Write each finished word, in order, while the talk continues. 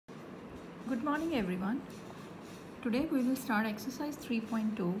Good morning everyone. Today we will start exercise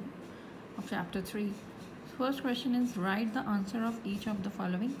 3.2 of chapter 3. First question is write the answer of each of the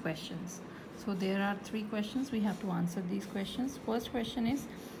following questions. So there are 3 questions, we have to answer these questions. First question is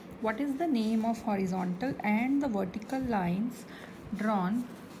what is the name of horizontal and the vertical lines drawn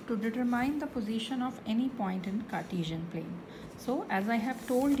to determine the position of any point in Cartesian plane? So as I have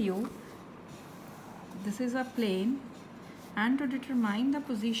told you, this is a plane, and to determine the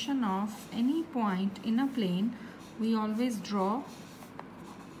position of any point in a plane we always draw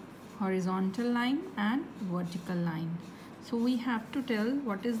horizontal line and vertical line. So we have to tell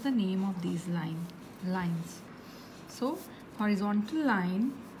what is the name of these lines. So horizontal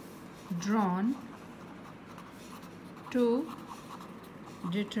line drawn to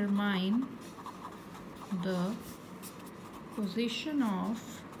determine the position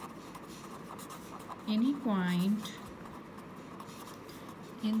of any point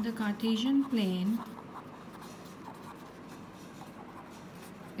in the Cartesian plane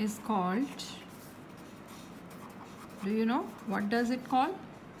is called, do you know what does it call?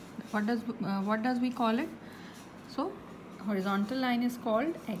 What does we call it? So horizontal line is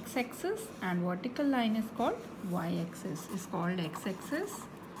called x-axis and vertical line is called y-axis. Is called x-axis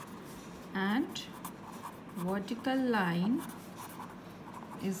and vertical line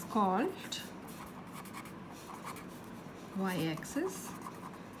is called y-axis,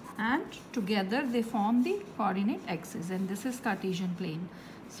 and together they form the coordinate axis, and this is Cartesian plane.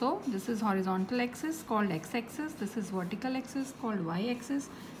 So this is horizontal axis called x-axis, this is vertical axis called y-axis,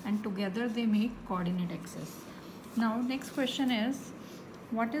 and together they make coordinate axis. Now next question is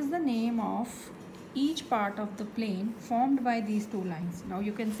what is the name of each part of the plane formed by these two lines? Now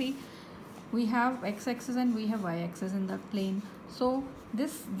you can see we have x-axis and we have y-axis in the plane. So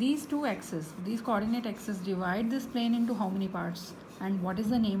these two axes, these coordinate axes, divide this plane into how many parts, and what is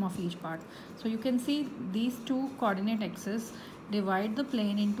the name of each part? So you can see these two coordinate axes divide the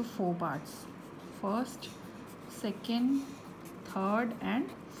plane into 4 parts: first, second, third and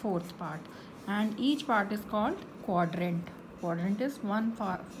fourth part, and each part is called quadrant. Quadrant is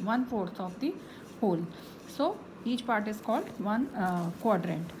 1/4 of the whole. So each part is called one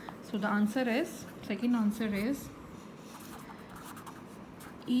quadrant. So the answer is, second answer is,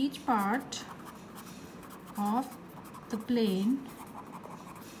 each part of the plane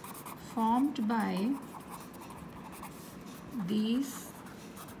formed by these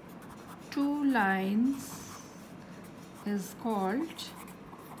two lines is called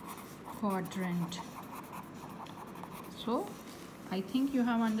quadrant. So I think you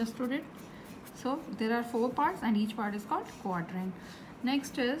have understood it. So there are 4 parts and each part is called quadrant.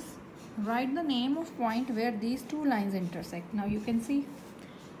 Next is write the name of point where these two lines intersect. Now you can see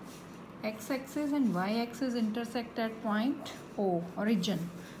x-axis and y-axis intersect at point O, origin.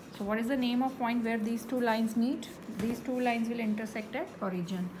 So what is the name of point where these two lines meet? These two lines will intersect at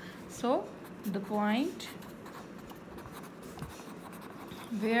origin. So the point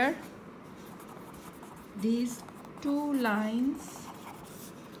where these two lines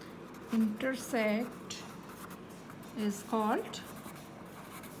intersect is called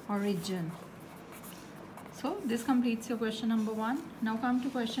origin. So this completes your question number 1. Now come to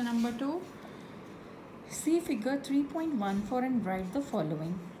question number 2. See figure 3.14 and write the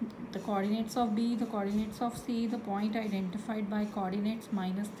following: the coordinates of B, the coordinates of C, the point identified by coordinates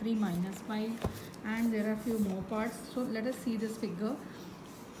 -3, -5, and there are few more parts. So let us see this figure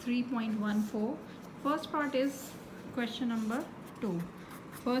 3.14. First part is question number 2.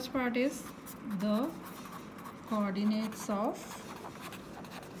 First part is the coordinates of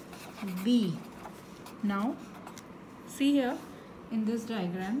B. Now see here in this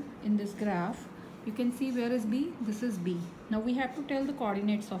diagram, in this graph, you can see where is B? This is B. Now we have to tell the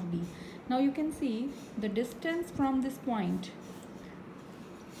coordinates of B. Now you can see the distance from this point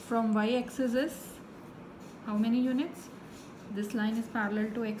from y-axis is how many units? This line is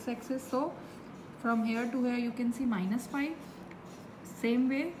parallel to x-axis, so from here to here you can see -5. Same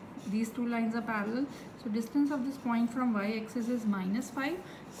way these two lines are parallel, so distance of this point from y-axis is -5.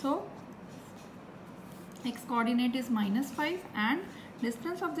 So x coordinate is -5 and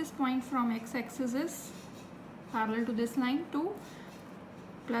distance of this point from x-axis is parallel to this line 2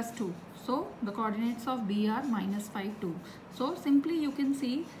 + 2. So the coordinates of B are -5, 2. So simply you can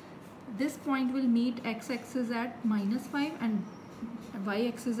see this point will meet x-axis at -5 and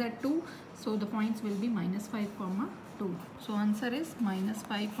y-axis at 2. So the points will be -5, 2. So answer is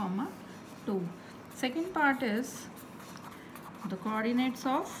 -5, 2. Second part is the coordinates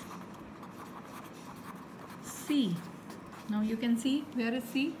of C. Now you can see where is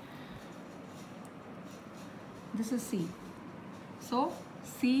C? This is C. So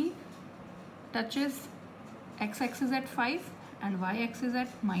C touches x-axis at 5 and y-axis at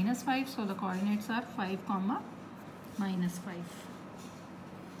 -5, so the coordinates are 5 comma -5.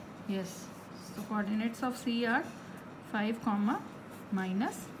 Yes, so coordinates of C are 5 comma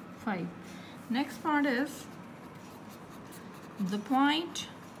 -5. Next part is the point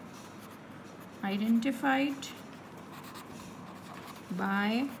identified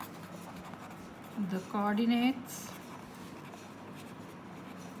by the coordinates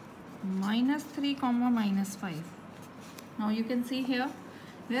 -3 comma -5. Now you can see here,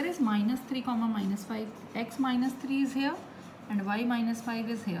 where is -3 comma -5? X -3 is here and y -5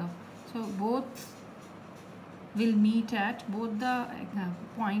 is here. So both will meet at, both the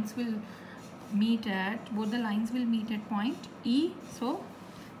points will meet at, both the lines will meet at point E. So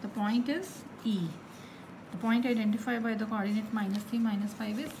the point is E. The point identified by the coordinate -3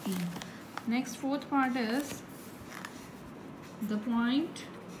 -5 is E. Next, fourth part is the point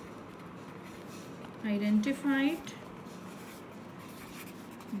identified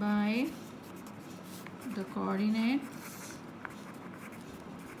by the coordinates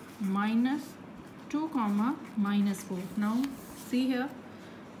 -2 comma -4. Now see here,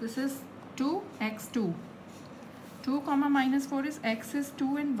 this is 2 x2. 2 comma -4 is x is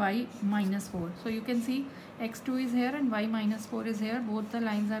 2 and y -4. So you can see x2 is here and y -4 is here. Both the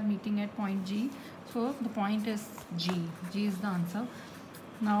lines are meeting at point G. So the point is G. G is the answer.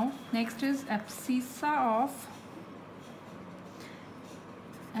 Now next is abscissa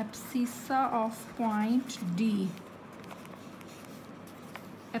of point D.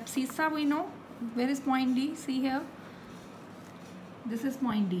 Abscissa we know. Where is point D? See here. This is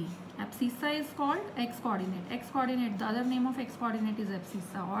point D. Abscissa is called x coordinate. X coordinate, the other name of x coordinate is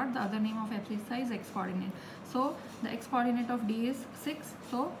abscissa, or the other name of abscissa is x coordinate. So the x coordinate of D is 6.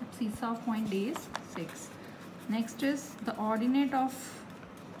 So abscissa of point D is 6. Next is the ordinate of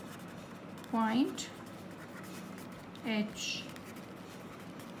point H.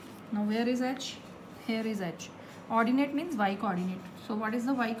 Now where is H? Here is H. Ordinate means y coordinate. So what is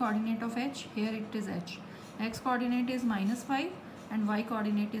the y coordinate of H? Here it is H. X coordinate is -5 and y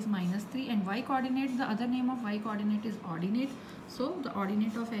coordinate is -3, and y coordinate, the other name of y coordinate is ordinate. So the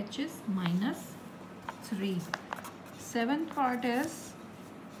ordinate of H is -3. Seventh part is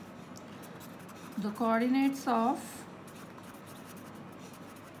the coordinates of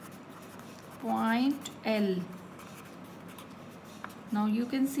point L. Now you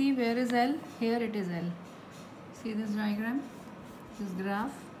can see, where is L? Here it is L. See this diagram, this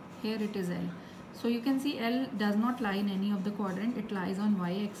graph, here it is L. So you can see L does not lie in any of the quadrant. It lies on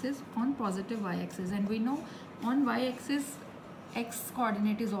y-axis, on positive y-axis, and we know on y-axis x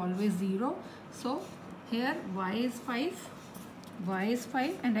coordinate is always 0. So here y is 5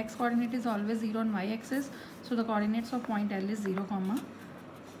 and x coordinate is always 0 on y-axis. So the coordinates of point L is 0 comma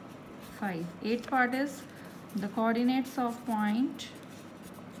 5. Eighth part is the coordinates of point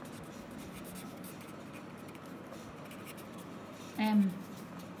M.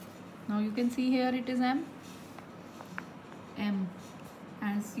 Now you can see here it is M.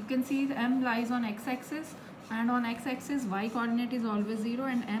 As you can see, the M lies on x-axis, and on x-axis y coordinate is always 0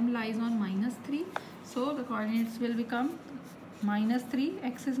 and M lies on -3. So the coordinates will become -3,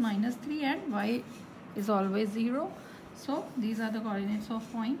 x is -3 and y is always 0. So these are the coordinates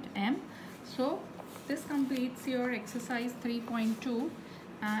of point M. So this completes your exercise 3.2,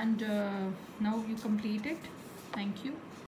 and now you complete it. Thank you.